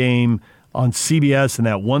TV game on CBS in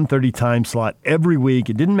that 1:30 time slot every week,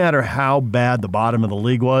 it didn't matter how bad the bottom of the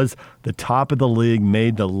league was, the top of the league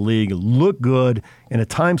made the league look good in a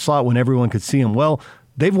time slot when everyone could see them. Well,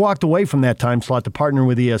 they've walked away from that time slot to partner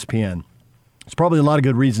with ESPN. There's probably a lot of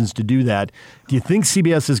good reasons to do that. Do you think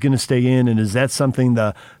CBS is going to stay in, and is that something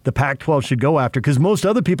the Pac-12 should go after? Because most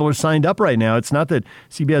other people are signed up right now. It's not that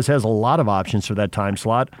CBS has a lot of options for that time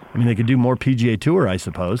slot. I mean, they could do more PGA Tour, I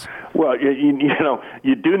suppose. Well,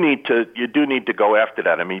 you do need to go after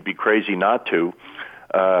that. I mean, it'd be crazy not to,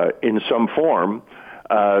 in some form.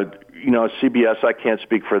 CBS, I can't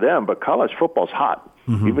speak for them, but college football's hot.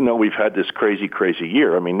 Mm-hmm. Even though we've had this crazy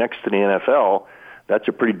year. I mean, next to the NFL, that's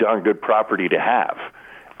a pretty darn good property to have.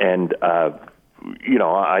 And,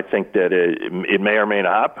 I think that it may or may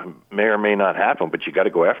not happen, but you got to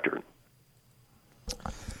go after it.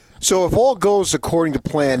 So if all goes according to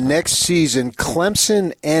plan, next season,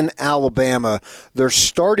 Clemson and Alabama, their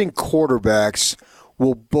starting quarterbacks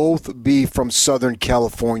will both be from Southern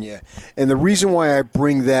California. And the reason why I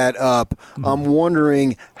bring that up, I'm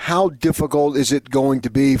wondering how difficult is it going to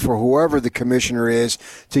be for whoever the commissioner is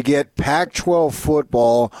to get Pac-12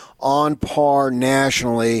 football on par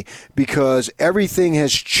nationally, because everything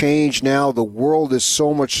has changed now. The world is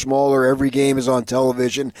so much smaller. Every game is on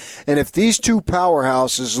television. And if these two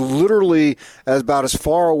powerhouses, literally about as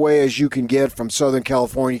far away as you can get from Southern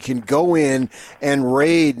California, can go in and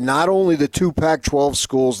raid not only the two Pac-12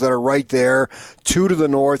 schools that are right there, two to the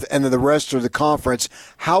north, and then the rest of the conference,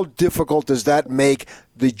 how difficult does that make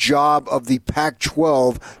the job of the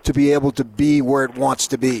Pac-12 to be able to be where it wants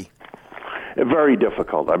to be? Very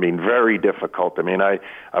difficult. I mean, very difficult. I mean, I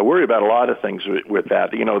worry about a lot of things with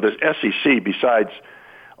that. You know, the SEC, besides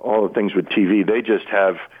all the things with TV, they just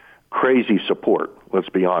have crazy support. Let's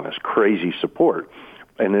be honest, crazy support.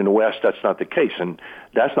 And in the West, that's not the case. And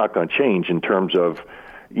that's not going to change in terms of,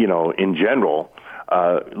 you know, in general,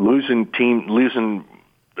 losing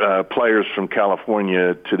players from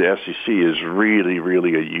California to the SEC is really,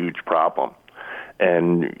 really a huge problem.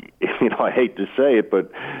 And, you know, I hate to say it,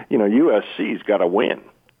 but, you know, USC's got to win.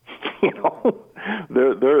 You know,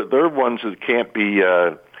 they're ones that can't be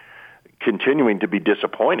continuing to be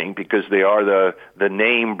disappointing, because they are the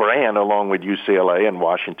name brand along with UCLA and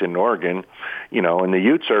Washington and Oregon, you know, and the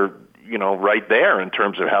Utes are, you know, right there in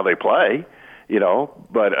terms of how they play, you know,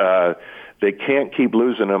 but they can't keep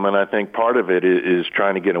losing them. And I think part of it is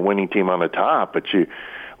trying to get a winning team on the top, but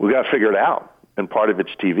we got to figure it out. And part of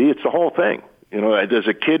it's TV. It's the whole thing. You know, does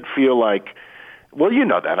a kid feel like, well, you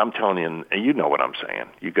know that. I'm telling you, and you know what I'm saying.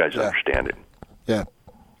 You guys understand it. Yeah.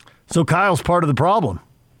 So Kyle's part of the problem.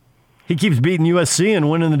 He keeps beating USC and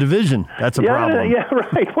winning the division. That's a problem. Yeah,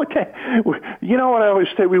 right. You know what I always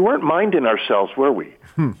say? We weren't minding ourselves, were we?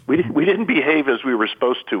 We didn't behave as we were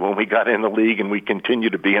supposed to when we got in the league, and we continue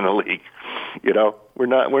to be in the league. You know, we're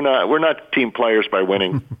not team players by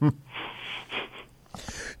winning.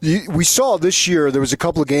 We saw this year, there was a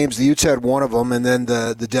couple of games, the Utes had one of them, and then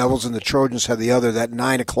the Devils and the Trojans had the other. That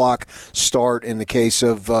 9 o'clock start in the case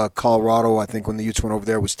of Colorado, I think when the Utes went over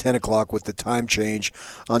there, was 10 o'clock with the time change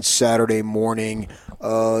on Saturday morning.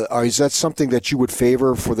 Is that something that you would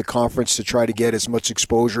favor for the conference, to try to get as much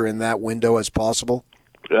exposure in that window as possible?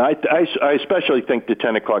 I especially think the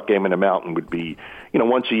 10 o'clock game in the Mountain would be, you know,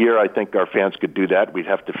 once a year I think our fans could do that. We'd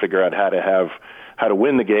have to figure out how to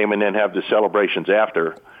win the game and then have the celebrations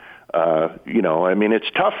after. You know, I mean, it's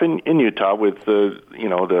tough in Utah with all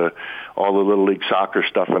the Little League soccer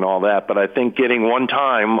stuff and all that. But I think getting one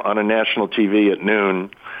time on a national TV at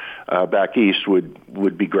noon back east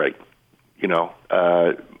would be great. You know,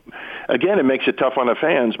 again, it makes it tough on the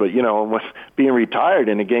fans. But you know, with being retired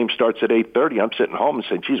and the game starts at 8:30, I'm sitting home and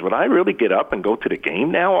saying, "Geez, would I really get up and go to the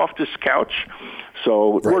game now off this couch?"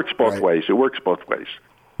 So it works both ways. It works both ways.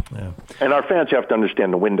 Yeah. And our fans have to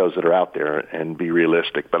understand the windows that are out there and be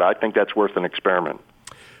realistic. But I think that's worth an experiment.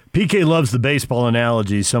 PK loves the baseball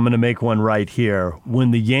analogy, so I'm going to make one right here.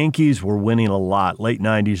 When the Yankees were winning a lot, late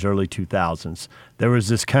 90s, early 2000s, there was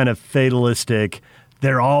this kind of fatalistic,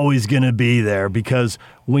 they're always going to be there, because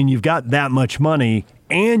when you've got that much money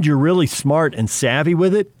and you're really smart and savvy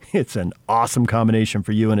with it, it's an awesome combination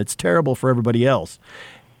for you, and it's terrible for everybody else.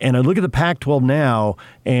 And I look at the Pac-12 now,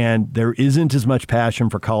 and there isn't as much passion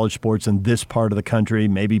for college sports in this part of the country.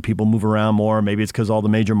 Maybe people move around more. Maybe it's because all the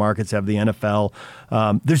major markets have the NFL.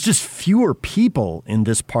 There's just fewer people in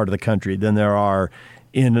this part of the country than there are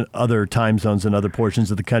in other time zones and other portions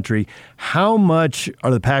of the country. How much are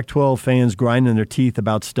the Pac-12 fans grinding their teeth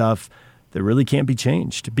about stuff that really can't be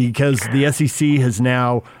changed? Because the SEC has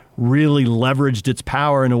now really leveraged its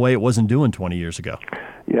power in a way it wasn't doing 20 years ago.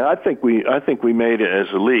 Yeah, I think we made it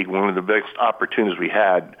as a league. One of the biggest opportunities we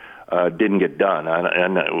had didn't get done.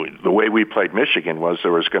 And the way we played Michigan was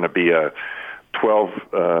there was going to be a 12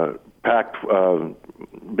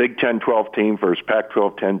 Big 10 12 team versus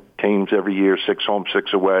Pac-12 10 teams every year, 6 home,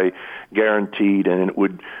 6 away, guaranteed, and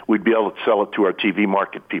we'd be able to sell it to our TV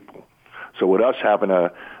market people. So with us having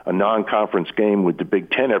a non-conference game with the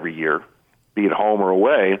Big 10 every year, be it home or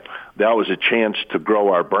away, that was a chance to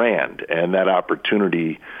grow our brand, and that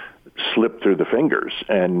opportunity slipped through the fingers.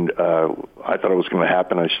 And I thought it was going to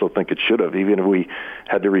happen. I still think it should have, even if we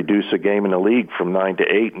had to reduce a game in the league from 9 to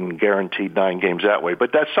 8 and guaranteed 9 games that way.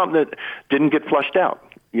 But that's something that didn't get flushed out,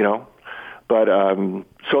 you know. But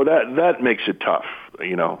so that makes it tough,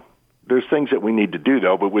 you know. There's things that we need to do,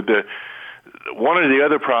 though. But with one of the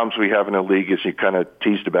other problems we have in the league is, you kind of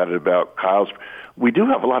teased about it, about Kyle's, we do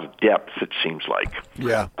have a lot of depth, it seems like.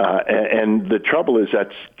 Yeah. And the trouble is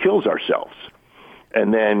that kills ourselves.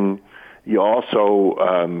 And then you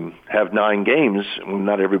also have 9 games.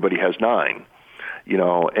 Not everybody has 9.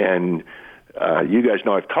 and you guys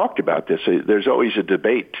know I've talked about this. There's always a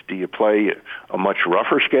debate. Do you play a much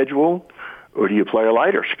rougher schedule or do you play a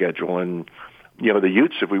lighter schedule? And, the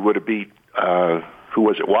Utes, if we would have beat, who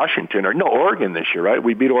was it, Washington? Oregon this year, right?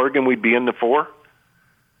 We beat Oregon, we'd be in the 4?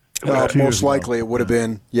 Most likely it would have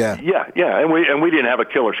been, yeah. Yeah, and we didn't have a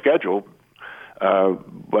killer schedule,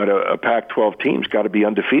 but a Pac-12 team's got to be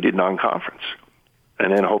undefeated non-conference,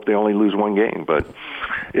 and then hope they only lose one game. But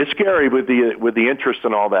it's scary with the interest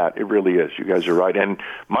and all that. It really is. You guys are right. And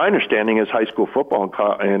my understanding is high school football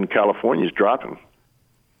in California is dropping.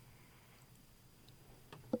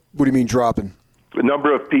 What do you mean dropping? The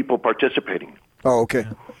number of people participating. Oh, okay.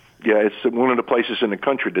 Yeah, it's one of the places in the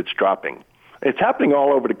country that's dropping. It's happening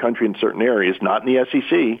all over the country in certain areas, not in the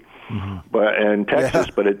SEC, but in Texas,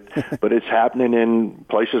 but it's happening in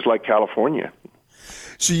places like California.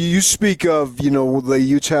 So you speak of, the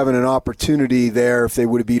Utes having an opportunity there if they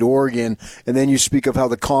would have beat Oregon, and then you speak of how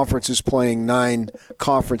the conference is playing 9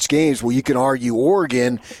 conference games. Well, you can argue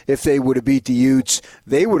Oregon, if they would have beat the Utes,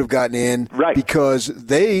 they would have gotten in, right? Because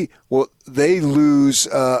they lose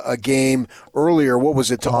a game earlier. What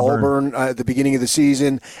was it, to Auburn at the beginning of the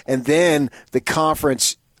season, and then the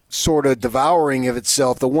conference sort of devouring of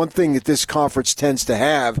itself. The one thing that this conference tends to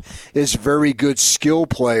have is very good skill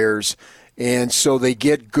players. And so they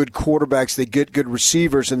get good quarterbacks, they get good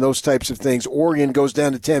receivers and those types of things. Oregon goes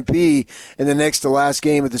down to Tempe, and the next to last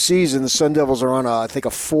game of the season, the Sun Devils are on, I think, a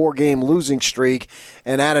 4-game losing streak.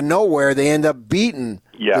 And out of nowhere, they end up beating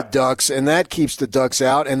the Ducks, and that keeps the Ducks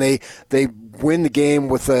out. And they win the game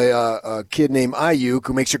with a kid named Ayuk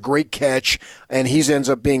who makes a great catch, and he ends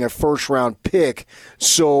up being a first-round pick.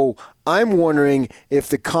 So I'm wondering if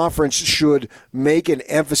the conference should make an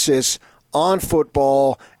emphasis on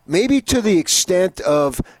football, maybe to the extent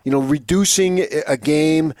of, reducing a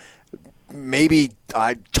game, maybe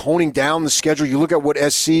toning down the schedule. You look at what the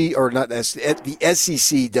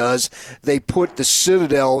SEC does. They put the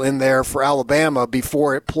Citadel in there for Alabama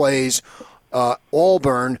before it plays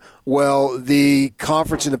Auburn. Well, the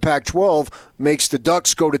conference in the Pac-12 makes the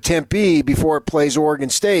Ducks go to Tempe before it plays Oregon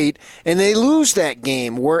State, and they lose that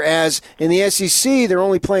game. Whereas in the SEC, they're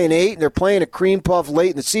only playing 8, and they're playing a cream puff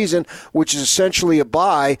late in the season, which is essentially a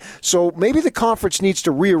bye. So maybe the conference needs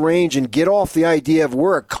to rearrange and get off the idea of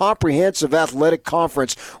we're a comprehensive athletic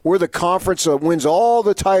conference. We're the conference that wins all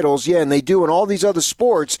the titles, and they do in all these other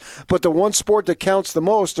sports, but the one sport that counts the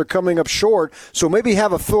most, they're coming up short. So maybe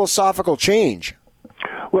have a philosophical change.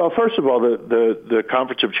 Well, first of all, the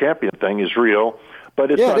Conference of Champions thing is real, but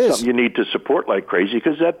it's not something you need to support like crazy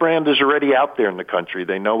because that brand is already out there in the country.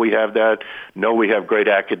 They know we have that, know we have great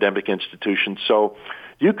academic institutions. So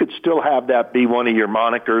you could still have that be one of your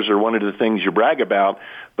monikers or one of the things you brag about,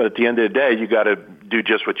 but at the end of the day, you got to do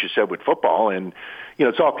just what you said with football. And,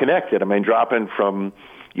 it's all connected. I mean, dropping from,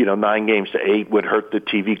 9 games to 8 would hurt the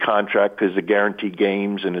TV contract because the guaranteed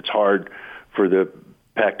games, and it's hard for the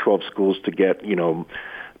Pac-12 schools to get,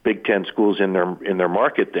 Big Ten schools in their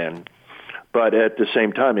market then. But at the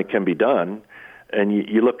same time, it can be done. And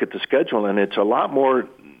you look at the schedule, and it's it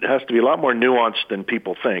has to be a lot more nuanced than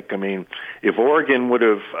people think. I mean, if Oregon would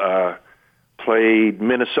have played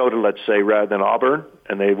Minnesota, let's say, rather than Auburn,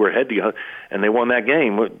 and they were and they won that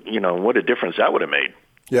game, what a difference that would have made.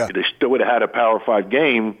 Yeah. They still would have had a Power 5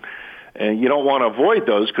 game, and you don't want to avoid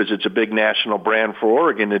those because it's a big national brand for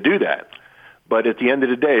Oregon to do that. But at the end of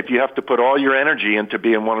the day, if you have to put all your energy into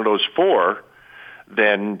being one of those 4,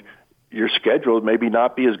 then your schedule maybe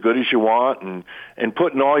not be as good as you want, and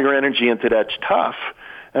putting all your energy into that's tough.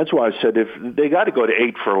 That's why I said if they got to go to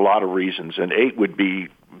 8 for a lot of reasons, and 8 would be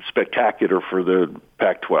spectacular for the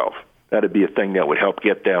Pac-12. That'd be a thing that would help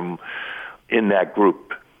get them in that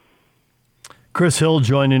group. Chris Hill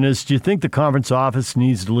joining us. Do you think the conference office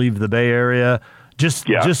needs to leave the Bay Area? Just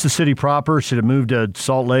the city proper? Should it move to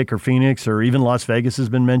Salt Lake or Phoenix or even Las Vegas has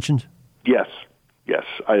been mentioned? Yes.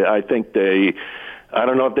 I think I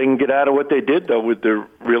don't know if they can get out of what they did, though, with the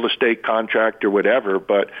real estate contract or whatever.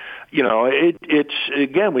 But, it's,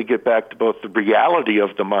 again, we get back to both the reality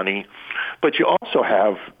of the money, but you also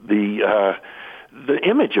have the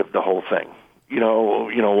image of the whole thing.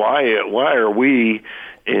 Why are we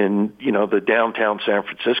in, the downtown San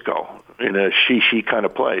Francisco in a she kind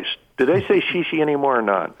of place? Do they say she anymore or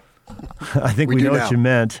not? I think we know what you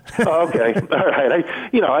meant. Okay. All right.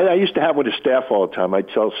 I used to have with the staff all the time. I'd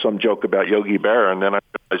tell some joke about Yogi Berra, and then I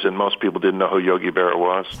realized that most people didn't know who Yogi Berra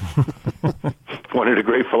was. One of the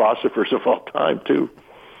great philosophers of all time, too.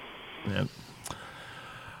 Yeah.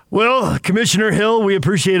 Well, Commissioner Hill, we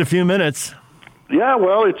appreciate a few minutes. Yeah,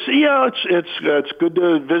 well, it's good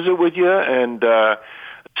to visit with you, and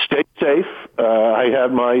stay safe. I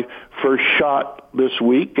had my first shot this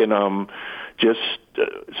week, and I'm just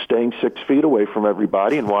staying 6 feet away from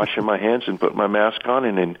everybody and washing my hands and putting my mask on.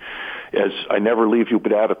 And as I never leave you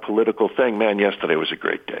without a political thing, man, yesterday was a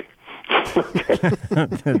great day.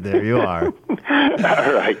 There you are.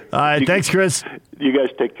 All right. Thanks, Chris. You guys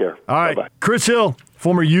take care. All right. Bye-bye. Chris Hill,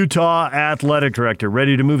 former Utah athletic director,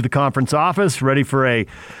 ready to move the conference office, ready for a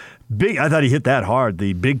big, I thought he hit that hard,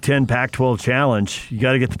 the Big Ten Pac-12 challenge. You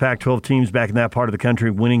got to get the Pac-12 teams back in that part of the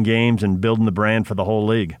country winning games and building the brand for the whole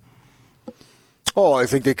league. Oh, I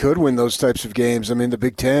think they could win those types of games. I mean, the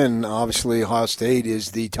Big Ten, obviously, Ohio State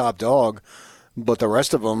is the top dog. But the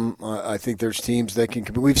rest of them, I think there's teams that can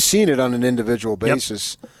compete. We've seen it on an individual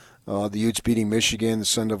basis. Yep. The Utes beating Michigan, the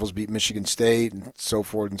Sun Devils beat Michigan State, and so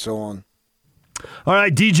forth and so on. All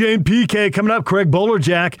right, DJ and PK coming up. Craig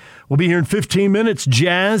Bolerjack will be here in 15 minutes.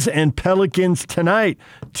 Jazz and Pelicans tonight.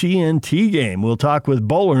 TNT game. We'll talk with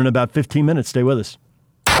Bowler in about 15 minutes. Stay with us.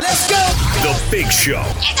 Let's go! The Big Show.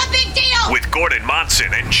 It's a big deal! With Gordon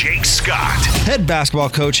Monson and Jake Scott. Head basketball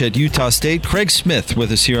coach at Utah State, Craig Smith,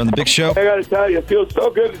 with us here on The Big Show. I got to tell you, it feels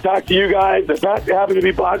so good to talk to you guys and not having to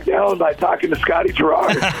be bogged down by talking to Scotty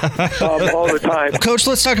Gerard all the time. Coach,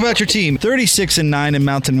 let's talk about your team. 36-9 in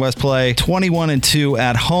Mountain West play, 21-2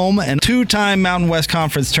 at home, and two-time Mountain West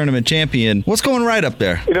Conference tournament champion. What's going right up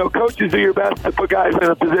there? You know, coaches do your best to put guys in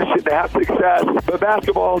a position to have success, but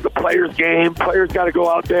basketball is a player's game. Players got to go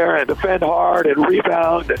out there and defend hard and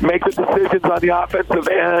rebound and make the decisions on the offensive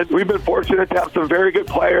end. We've been fortunate to have some very good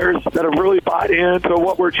players that have really bought into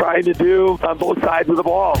what we're trying to do on both sides of the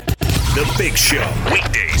ball. The Big Show,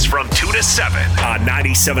 weekdays from 2 to 7 on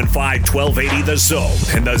 97.5 1280 The Zone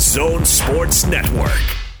and The Zone Sports Network.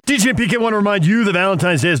 DJ and PK want to remind you that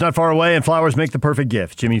Valentine's Day is not far away and flowers make the perfect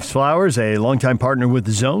gift. Jimmy's Flowers, a longtime partner with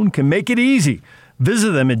The Zone, can make it easy.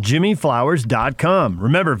 Visit them at jimmyflowers.com.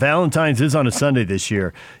 Remember, Valentine's is on a Sunday this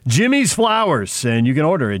year. Jimmy's Flowers, and you can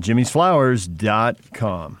order at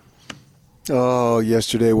jimmyflowers.com. Oh,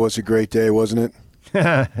 yesterday was a great day, wasn't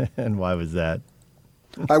it? And why was that?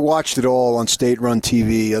 I watched it all on state-run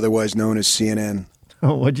TV, otherwise known as CNN.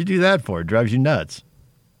 Oh, what'd you do that for? It drives you nuts.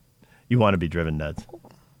 You want to be driven nuts.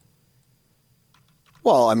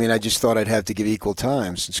 Well, I mean, I just thought I'd have to give equal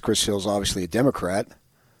time since Chris Hill's obviously a Democrat.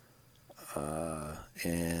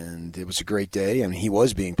 And it was a great day. I mean, he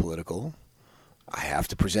was being political. I have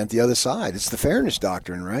to present the other side. It's the fairness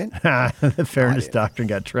doctrine, right? The fairness doctrine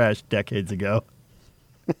got trashed decades ago.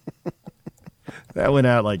 That went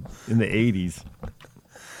out like in the 80s.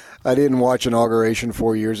 I didn't watch Inauguration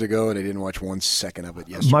 4 years ago, and I didn't watch 1 second of it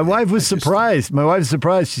yesterday. My wife was surprised. My wife was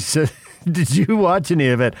surprised. She said, "Did you watch any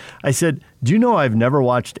of it?" I said, "Do you know I've never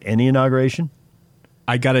watched any inauguration?"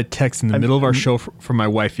 I got a text in the middle of our show from my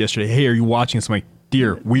wife yesterday. "Hey, are you watching this?" I'm like,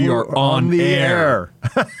 "Dear, we're on the air."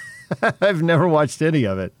 I've never watched any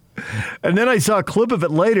of it. And then I saw a clip of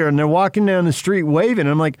it later, and they're walking down the street waving. And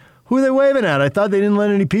I'm like, who are they waving at? I thought they didn't let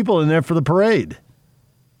any people in there for the parade.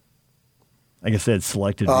 I guess they had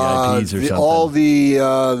selected VIPs or something. All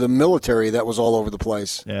the military that was all over the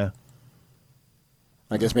place. Yeah.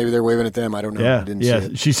 I guess maybe they're waving at them. I don't know. Yeah, I didn't see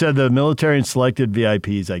it. She said the military and selected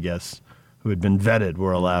VIPs, I guess, who had been vetted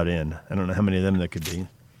were allowed in. I don't know how many of them there could be.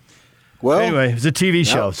 Well, anyway, it was a TV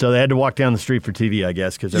show, so they had to walk down the street for TV, I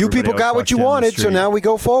guess. Because you people got what you wanted, so now we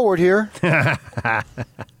go forward here.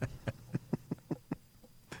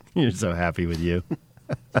 You're so happy with you.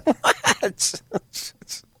 It's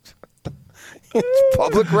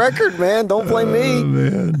public record, man. Don't blame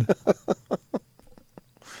me.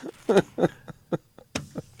 Oh, man.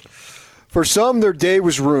 For some, their day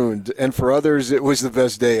was ruined, and for others, it was the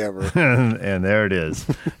best day ever. And there it is.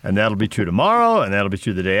 And that'll be true tomorrow, and that'll be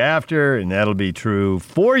true the day after, and that'll be true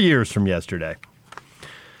 4 years from yesterday.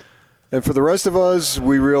 And for the rest of us,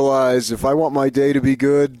 we realize if I want my day to be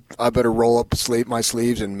good, I better roll up my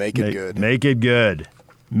sleeves and make it good. Make it good.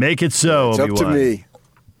 Make it so, It's Obi-Wan. up to me.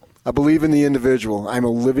 I believe in the individual. I'm a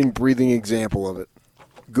living, breathing example of it.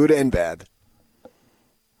 Good and bad.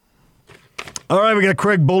 All right, we got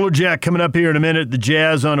Craig Bolerjack coming up here in a minute. The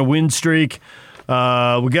Jazz on a win streak.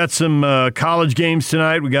 We got some college games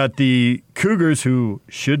tonight. We got the Cougars, who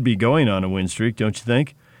should be going on a win streak, don't you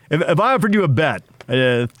think? If I offered you a bet,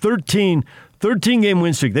 13-game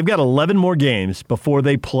win streak, they've got 11 more games before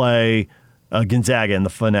they play Gonzaga in the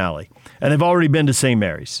finale. And they've already been to St.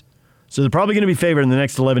 Mary's. So they're probably going to be favored in the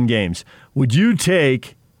next 11 games. Would you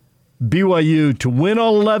take BYU to win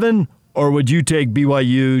all 11, or would you take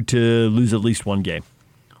BYU to lose at least one game?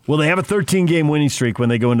 Will they have a 13-game winning streak when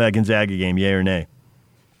they go into that Gonzaga game, yay or nay?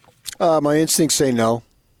 My instincts say no.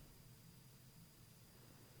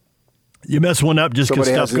 You mess one up just because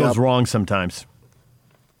stuff goes wrong sometimes.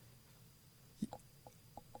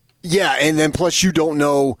 Yeah, and then plus you don't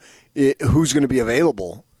know who's going to be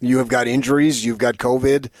available. You have got injuries. You've got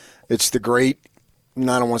COVID. It's the great, I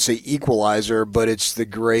don't want to say equalizer, but it's the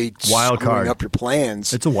great wild card. Screwing up your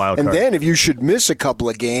plans. It's a wild card. And then if you should miss a couple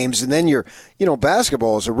of games, and then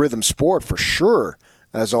basketball is a rhythm sport for sure,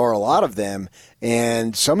 as are a lot of them.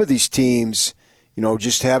 And some of these teams,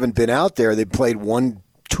 just haven't been out there. They played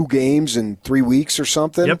 1-2 games in 3 weeks or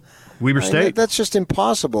something. Yep. Weber State. That's just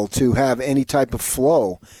impossible to have any type of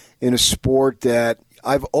flow in a sport that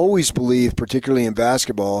I've always believed, particularly in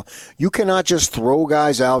basketball, you cannot just throw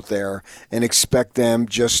guys out there and expect them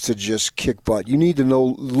just to kick butt. You need to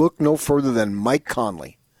look no further than Mike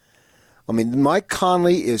Conley. I mean, Mike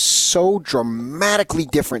Conley is so dramatically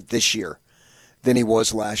different this year than he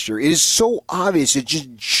was last year. It is so obvious. It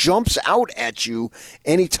just jumps out at you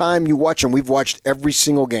anytime you watch him. We've watched every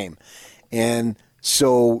single game. And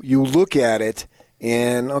so you look at it,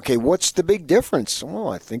 and, okay, what's the big difference? Well,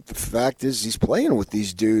 I think the fact is he's playing with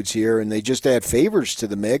these dudes here, and they just add Favors to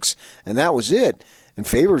the mix, and that was it. And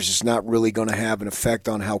Favors is not really going to have an effect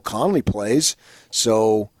on how Conley plays,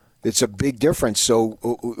 so it's a big difference. So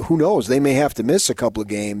who knows? They may have to miss a couple of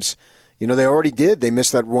games. They already did. They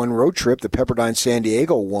missed that one road trip, the Pepperdine-San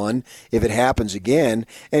Diego one, if it happens again.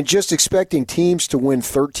 And just expecting teams to win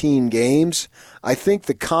 13 games, I think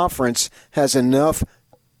the conference has enough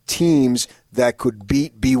teams that could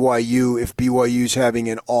beat BYU if BYU's having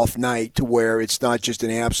an off night, to where it's not just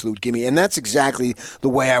an absolute gimme. And that's exactly the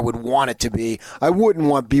way I would want it to be. I wouldn't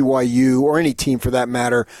want BYU, or any team for that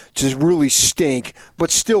matter, to really stink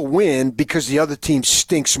but still win because the other team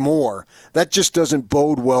stinks more. That just doesn't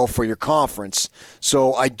bode well for your conference.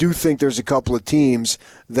 So I do think there's a couple of teams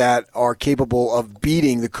that are capable of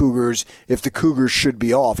beating the Cougars if the Cougars should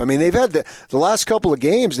be off. I mean, they've had the last couple of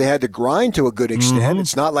games, they had to grind to a good extent. Mm-hmm.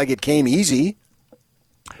 It's not like it came easy.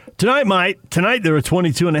 Tonight they're a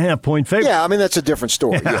 22.5-point favorite. Yeah, I mean, that's a different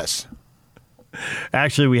story, yes.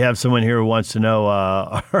 Actually, we have someone here who wants to know,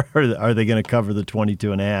 are they going to cover the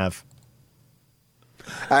 22.5?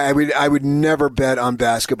 I would never bet on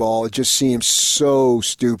basketball. It just seems so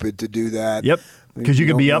stupid to do that. Yep, because you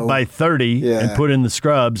could be up by 30 and put in the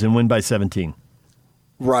scrubs and win by 17.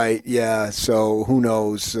 Right, yeah, so who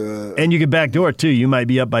knows. And you could backdoor it, too. You might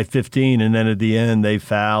be up by 15, and then at the end they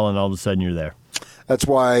foul, and all of a sudden you're there. That's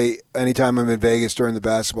why anytime I'm in Vegas during the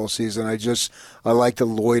basketball season, I like to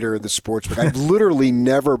loiter at the sports book. I've literally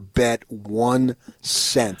never bet 1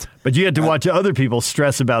 cent. But you have to watch other people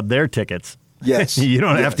stress about their tickets. Yes. You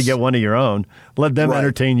don't have to get one of your own. Let them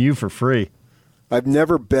entertain you for free. I've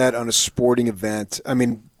never bet on a sporting event. I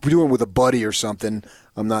mean, doing it with a buddy or something.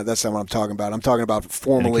 That's not what I'm talking about. I'm talking about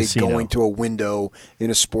formally going to a window in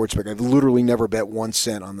a sports book. I've literally never bet 1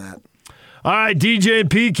 cent on that. All right, DJ and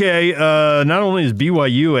PK, not only is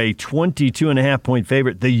BYU a 22.5-point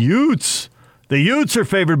favorite, the Utes are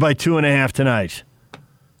favored by 2.5 tonight.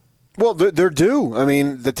 Well, they're due. I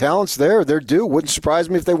mean, the talent's there. They're due. Wouldn't surprise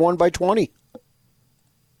me if they won by 20.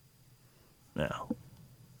 No.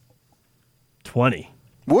 20.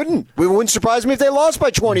 It wouldn't surprise me if they lost by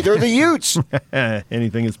 20. They're the Utes.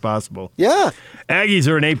 Anything is possible. Yeah. Aggies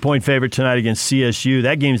are an 8-point favorite tonight against CSU.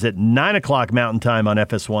 That game's at 9 o'clock Mountain Time on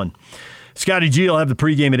FS1. Scotty G will have the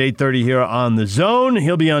pregame at 8:30 here on The Zone.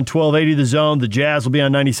 He'll be on 1280 The Zone. The Jazz will be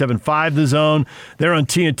on 97.5 The Zone. They're on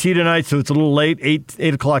TNT tonight, so it's a little late,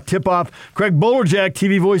 8 o'clock tip-off. Craig Bolerjack,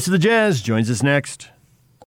 TV voice of the Jazz, joins us next.